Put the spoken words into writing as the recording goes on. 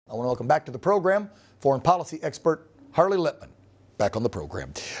I want to welcome back to the program foreign policy expert Harley Lippman. Back on the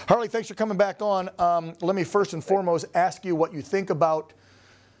program. Harley, thanks for coming back on. Let me first and foremost ask you what you think about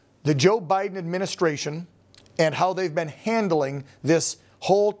the Joe Biden administration and how they've been handling this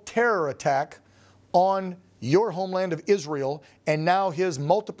whole terror attack on your homeland of Israel, and now his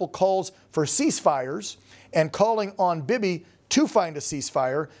multiple calls for ceasefires and calling on Bibi to find a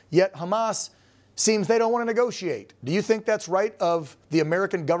ceasefire, yet Hamas seems they don't want to negotiate. Do you think that's right of the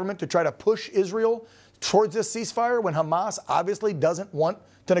American government to try to push Israel towards this ceasefire when Hamas obviously doesn't want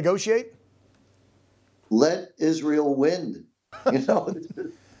to negotiate? Let Israel win. You know.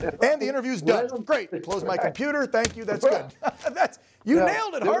 And the interview's done. Great. Close my computer. Thank you. That's good.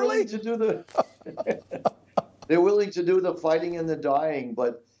 Nailed it, Harley. They're willing to do the fighting and the dying,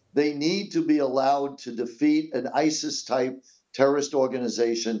 but they need to be allowed to defeat an ISIS-type terrorist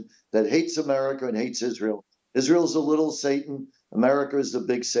organization that hates America and hates Israel. Israel's a little Satan. America is the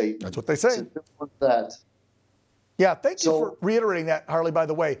big Satan. That's what they say. That. Yeah, thank you for reiterating that, Harley, by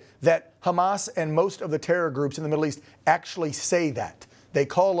the way, that Hamas and most of the terror groups in the Middle East actually say that. They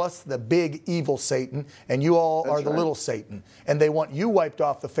call us the big evil Satan, and you all are the little Satan. And they want you wiped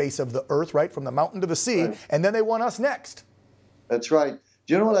off the face of the earth, right, from the mountain to the sea, and then they want us next. That's right.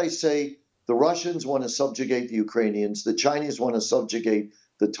 Do you know what I say? The Russians want to subjugate the Ukrainians. The Chinese want to subjugate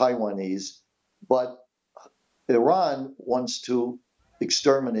the Taiwanese. But Iran wants to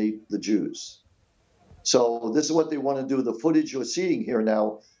exterminate the Jews. So this is what they want to do. The footage you're seeing here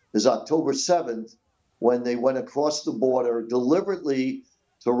now is October 7th, when they went across the border deliberately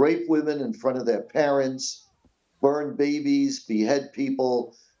to rape women in front of their parents, burn babies, behead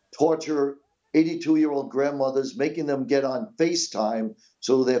people, torture 82-year-old grandmothers, making them get on FaceTime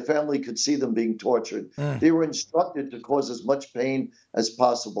so their family could see them being tortured. They were instructed to cause as much pain as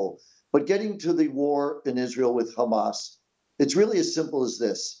possible. But getting to the war in Israel with Hamas, it's really as simple as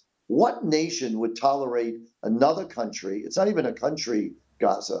this. What nation would tolerate another country, it's not even a country,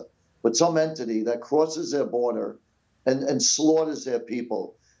 Gaza, but some entity that crosses their border and slaughters their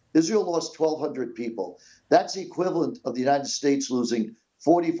people? Israel lost 1,200 people. That's the equivalent of the United States losing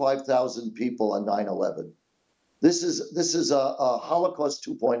 45,000 people on 9/11. This is a Holocaust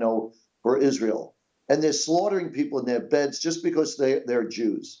 2.0 for Israel. And they're slaughtering people in their beds just because they're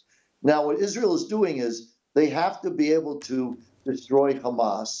Jews. Now, what Israel is doing is they have to be able to destroy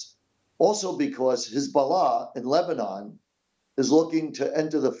Hamas, also because Hezbollah in Lebanon is looking to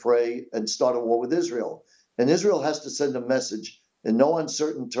enter the fray and start a war with Israel. And Israel has to send a message in no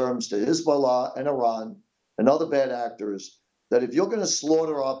uncertain terms to Hezbollah and Iran and other bad actors that if you're going to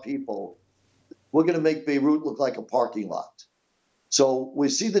slaughter our people, we're going to make Beirut look like a parking lot. So we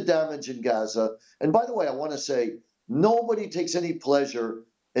see the damage in Gaza. And by the way, I want to say, nobody takes any pleasure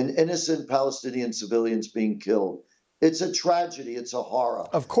in innocent Palestinian civilians being killed. It's a tragedy. It's a horror.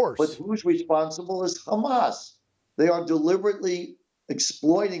 Of course. But who's responsible is Hamas. They are deliberately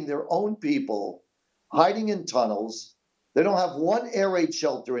exploiting their own people, hiding in tunnels. They don't have one air raid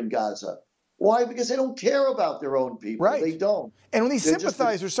shelter in Gaza. Why? Because they don't care about their own people. Right. They don't. And when these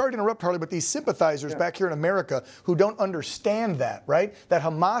sympathizers, sorry to interrupt, Harley, but these sympathizers back here in America who don't understand that, right? That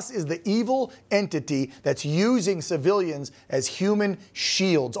Hamas is the evil entity that's using civilians as human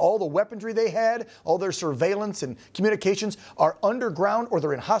shields. All the weaponry they had, all their surveillance and communications are underground, or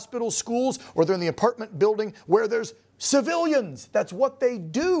they're in hospitals, schools, or they're in the apartment building where there's civilians. That's what they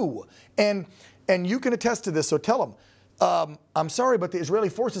do. And you can attest to this, so tell them. I'm sorry, but the Israeli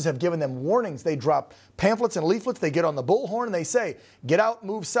forces have given them warnings. They drop pamphlets and leaflets. They get on the bullhorn and they say, get out,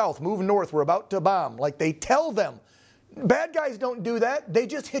 move south, move north. We're about to bomb. Like they tell them. Bad guys don't do that. They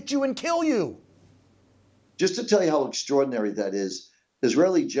just hit you and kill you. Just to tell you how extraordinary that is,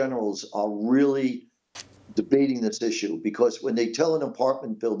 Israeli generals are really debating this issue, because when they tell an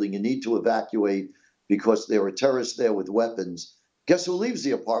apartment building you need to evacuate because there are terrorists there with weapons, guess who leaves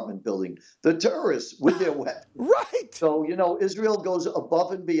the apartment building? The terrorists with their weapons. Right. So, Israel goes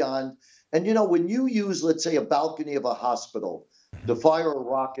above and beyond. And, when you use, let's say, a balcony of a hospital to fire a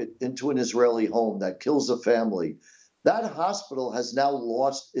rocket into an Israeli home that kills a family, that hospital has now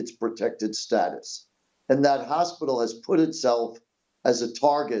lost its protected status. And that hospital has put itself as a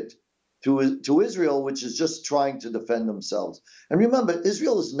target to Israel, which is just trying to defend themselves. And remember,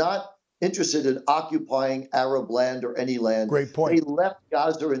 Israel is not interested in occupying Arab land or any land. Great point. They left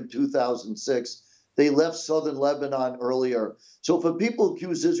Gaza in 2006. They left southern Lebanon earlier. So for people who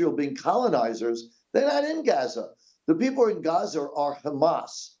accuse Israel of being colonizers, they're not in Gaza. The people in Gaza are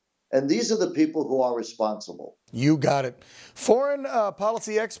Hamas. And these are the people who are responsible. You got it. Foreign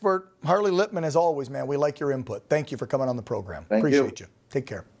policy expert Harley Lippman, as always, man, we like your input. Thank you for coming on the program. Appreciate you. Take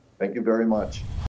care. Thank you very much.